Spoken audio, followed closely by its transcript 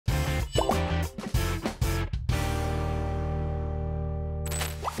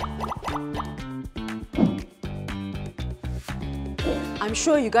I'm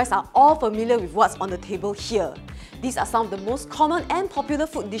sure you guys are all familiar with what's on the table here. These are some of the most common and popular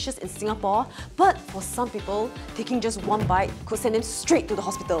food dishes in Singapore, but for some people, taking just one bite could send them straight to the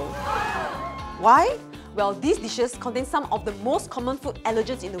hospital. Why? Well, these dishes contain some of the most common food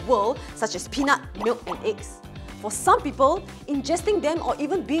allergens in the world, such as peanut, milk and eggs. For some people, ingesting them or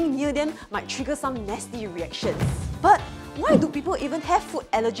even being near them might trigger some nasty reactions. But why do people even have food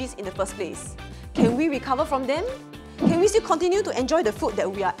allergies in the first place? Can we recover from them? Can we still continue to enjoy the food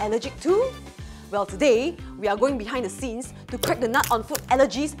that we are allergic to? Well, today, we are going behind the scenes to crack the nut on food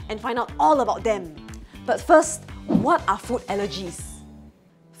allergies and find out all about them. But first, what are food allergies?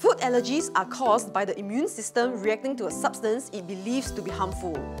 Food allergies are caused by the immune system reacting to a substance it believes to be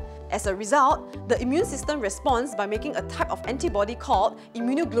harmful. As a result, the immune system responds by making a type of antibody called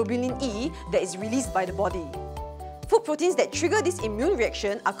immunoglobulin E that is released by the body. Food proteins that trigger this immune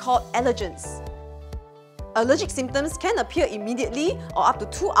reaction are called allergens. Allergic symptoms can appear immediately or up to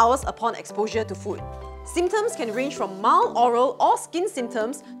 2 hours upon exposure to food. Symptoms can range from mild oral or skin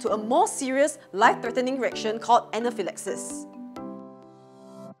symptoms to a more serious, life-threatening reaction called anaphylaxis.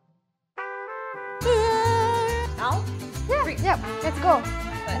 Now? Yep, let's go.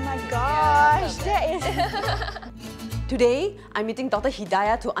 Oh my gosh, that is... Today, I'm meeting Dr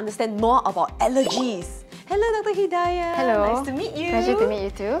Hidaya to understand more about allergies. Hello, Dr Hidaya. Hello. Nice to meet you. Pleasure to meet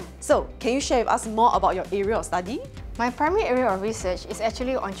you too. So, can you share with us more about your area of study? My primary area of research is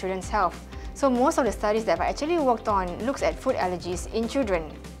actually on children's health. So most of the studies that I've actually worked on looks at food allergies in children.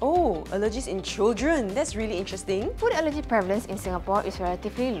 Oh, allergies in children. That's really interesting. Food allergy prevalence in Singapore is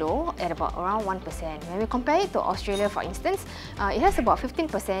relatively low at about around 1%. When we compare it to Australia, for instance, it has about 15%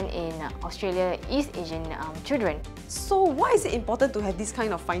 in Australia East Asian children. So why is it important to have these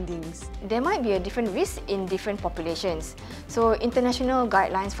kind of findings? There might be a different risk in different populations. So international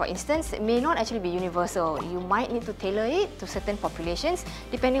guidelines, for instance, may not actually be universal. You might need to tailor it to certain populations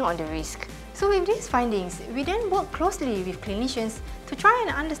depending on the risk. So with these findings, we then work closely with clinicians to try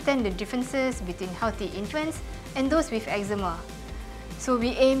and understand the differences between healthy infants and those with eczema. So we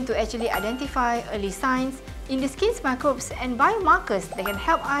aim to actually identify early signs in the skin's microbes and biomarkers that can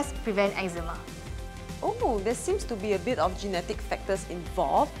help us prevent eczema. Oh, there seems to be a bit of genetic factors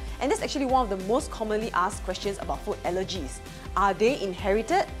involved, and that's actually one of the most commonly asked questions about food allergies. Are they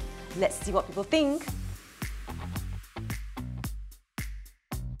inherited? Let's see what people think.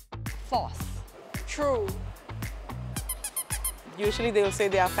 False. True. Usually they will say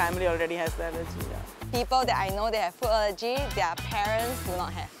their family already has the allergy. Yeah. People that I know they have food allergy, their parents do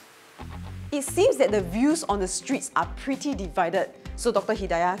not have. It seems that the views on the streets are pretty divided. So Dr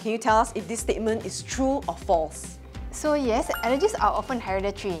Hidaya, can you tell us if this statement is true or false? So yes, allergies are often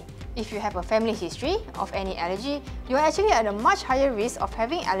hereditary. If you have a family history of any allergy, you are actually at a much higher risk of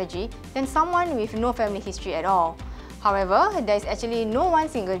having allergy than someone with no family history at all. However, there is actually no one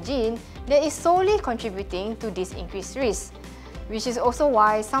single gene that is solely contributing to this increased risk, which is also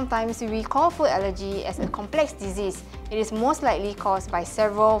why sometimes we call food allergy as a complex disease. It is most likely caused by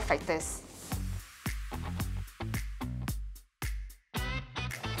several factors.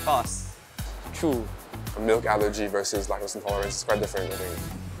 False. True. A milk allergy versus lactose intolerance is quite different, I think.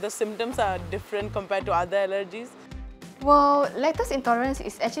 The symptoms are different compared to other allergies. Well, lactose intolerance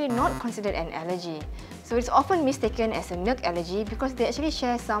is actually not considered an allergy. So it's often mistaken as a milk allergy because they actually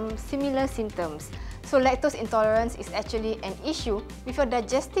share some similar symptoms. So lactose intolerance is actually an issue with your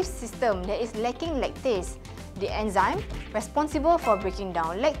digestive system that is lacking lactase, the enzyme responsible for breaking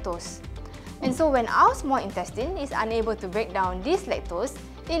down lactose. And so when our small intestine is unable to break down this lactose,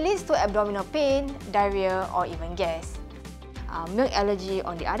 it leads to abdominal pain, diarrhea or even gas. Milk allergy,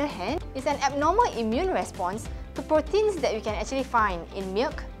 on the other hand, is an abnormal immune response to proteins that we can actually find in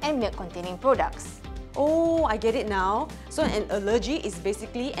milk and milk-containing products. Oh, I get it now. So an allergy is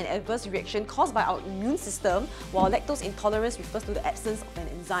basically an adverse reaction caused by our immune system, while lactose intolerance refers to the absence of an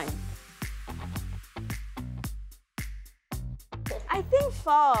enzyme. I think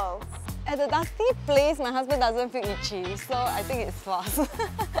false. At the dusty place, my husband doesn't feel itchy, so I think it's false.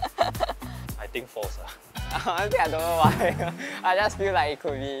 I think false. Honestly, I don't know why. I just feel like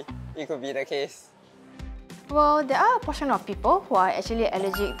it could be the case. Well, there are a portion of people who are actually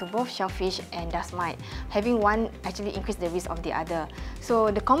allergic to both shellfish and dust mite. Having one actually increases the risk of the other. So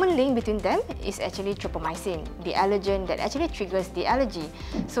the common link between them is actually tropomycin, the allergen that actually triggers the allergy.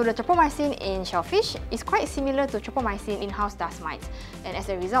 So the tropomycin in shellfish is quite similar to tropomycin in house dust mites. And as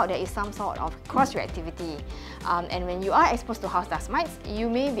a result, there is some sort of cross-reactivity. And when you are exposed to house dust mites, you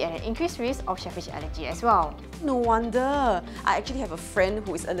may be at an increased risk of shellfish allergy as well. No wonder. I actually have a friend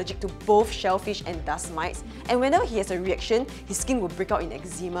who is allergic to both shellfish and dust mites, and whenever he has a reaction, his skin will break out in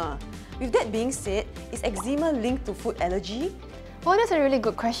eczema. With that being said, is eczema linked to food allergy? Well, that's a really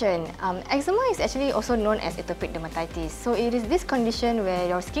good question. Eczema is actually also known as atopic dermatitis. So it is this condition where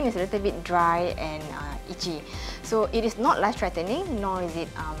your skin is a little bit dry and itchy. So it is not life-threatening, nor is it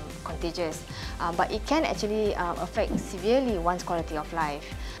contagious. But it can actually affect severely one's quality of life.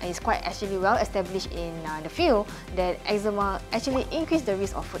 And it's quite actually well established in the field that eczema actually increases the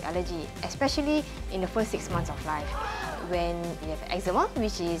risk of food allergy, especially in the first 6 months of life. When you have eczema,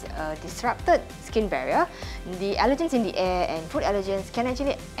 which is a disrupted skin barrier, the allergens in the air and food allergens can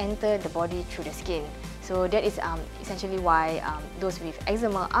actually enter the body through the skin. So that is essentially why those with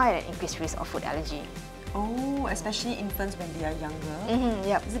eczema are at increased risk of food allergy. Oh, especially infants when they are younger.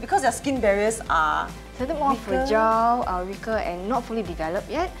 Yep. Is it because their skin barriers are a little more fragile, weaker and not fully developed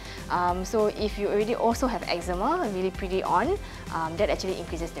yet. So if you already also have eczema really pretty on, that actually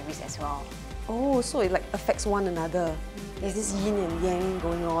increases the risk as well. Oh, so it like affects one another. There's this yin and yang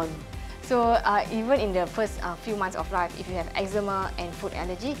going on. So even in the first few months of life, if you have eczema and food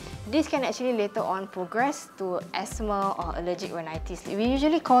allergy, this can actually later on progress to asthma or allergic rhinitis. We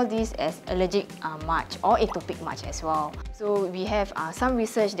usually call this as allergic march or atopic march as well. So we have some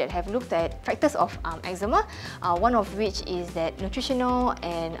research that have looked at factors of eczema, one of which is that nutritional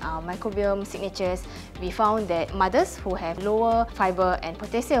and microbiome signatures. We found that mothers who have lower fiber and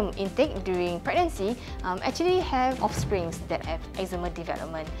potassium intake during pregnancy actually have offsprings that have eczema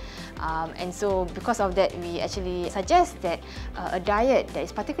development. And so because of that, we actually suggest that a diet that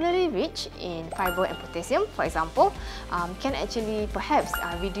is particularly rich in fiber and potassium, for example, can actually perhaps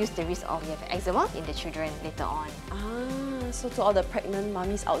reduce the risk of eczema in the children later on. So to all the pregnant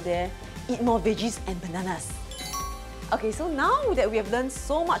mummies out there, eat more veggies and bananas. Okay, so now that we have learned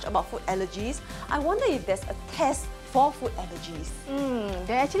so much about food allergies, I wonder if there's a test for food allergies.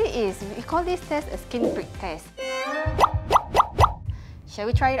 There actually is. We call this test a skin prick test. Shall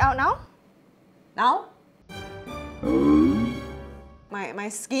we try it out now? Now? My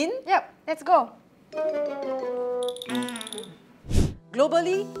skin? Yep, let's go.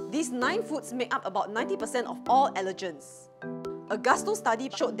 Globally, these 9 foods make up about 90% of all allergens. A Gusto study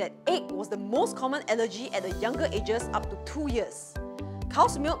showed that egg was the most common allergy at the younger ages up to 2 years.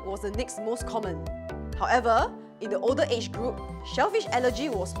 Cow's milk was the next most common. However, in the older age group, shellfish allergy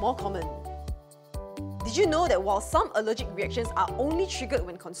was more common. Did you know that while some allergic reactions are only triggered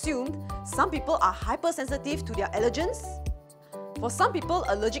when consumed, some people are hypersensitive to their allergens? For some people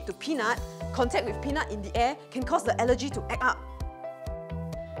allergic to peanut, contact with peanut in the air can cause the allergy to act up.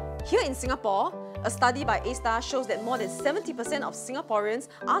 Here in Singapore, a study by A-Star shows that more than 70% of Singaporeans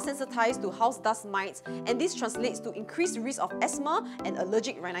are sensitized to house dust mites, and this translates to increased risk of asthma and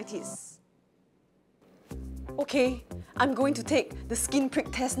allergic rhinitis. Okay, I'm going to take the skin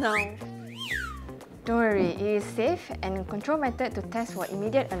prick test now. Don't worry, it is safe and controlled method to test for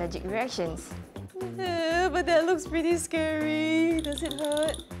immediate allergic reactions. But that looks pretty scary. Does it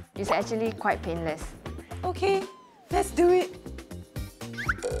hurt? It's actually quite painless. Okay, let's do it.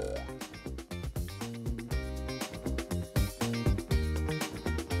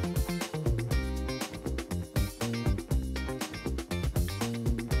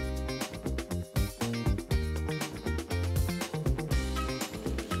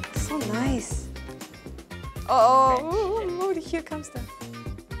 So nice. Oh, here comes the...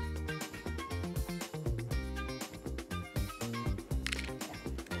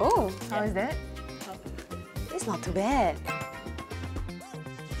 Oh, How is that? it's not too bad.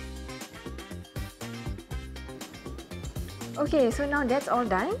 Okay, so now that's all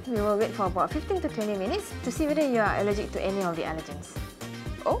done. We will wait for about 15 to 20 minutes to see whether you are allergic to any of the allergens.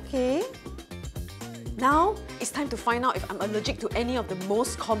 Okay. Now, it's time to find out if I'm allergic to any of the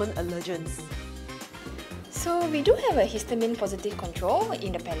most common allergens. So we do have a histamine positive control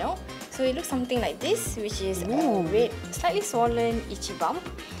in the panel. So it looks something like this, which is a red, slightly swollen, itchy bump.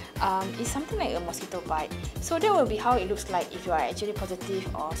 It's something like a mosquito bite. So that will be how it looks like if you are actually positive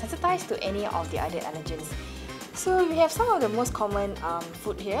or sensitized to any of the other allergens. So we have some of the most common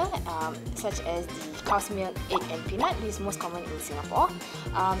food here, such as the cow's milk, egg and peanut. This is most common in Singapore.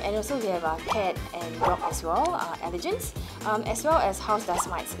 And also we have cat and dog as well, allergens, as well as house dust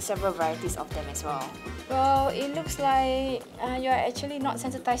mites, several varieties of them as well. Well, it looks like you're actually not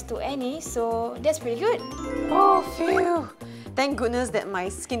sensitized to any, so that's pretty good. Oh, phew! Thank goodness that my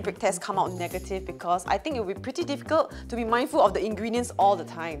skin prick test come out negative, because I think it will be pretty difficult to be mindful of the ingredients all the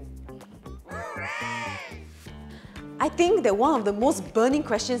time. I think that one of the most burning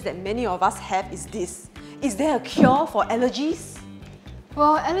questions that many of us have is this: is there a cure for allergies?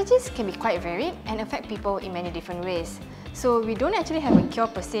 Well, allergies can be quite varied and affect people in many different ways. So we don't actually have a cure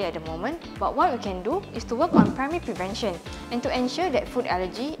per se at the moment, but what we can do is to work on primary prevention and to ensure that food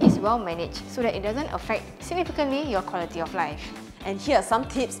allergy is well managed so that it doesn't affect significantly your quality of life. And here are some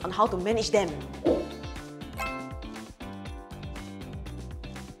tips on how to manage them.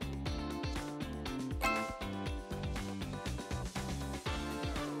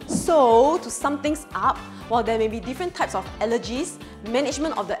 So, to sum things up, while there may be different types of allergies,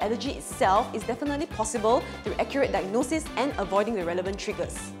 management of the allergy itself is definitely possible through accurate diagnosis and avoiding the relevant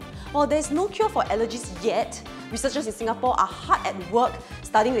triggers. While there is no cure for allergies yet, researchers in Singapore are hard at work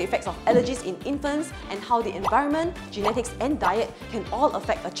studying the effects of allergies in infants and how the environment, genetics and diet can all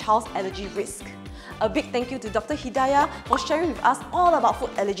affect a child's allergy risk. A big thank you to Dr. Hidaya for sharing with us all about food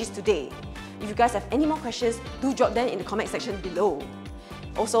allergies today. If you guys have any more questions, do drop them in the comment section below.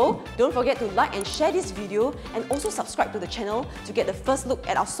 Also, don't forget to like and share this video and also subscribe to the channel to get the first look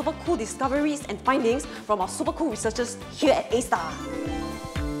at our super cool discoveries and findings from our super cool researchers here at A-Star.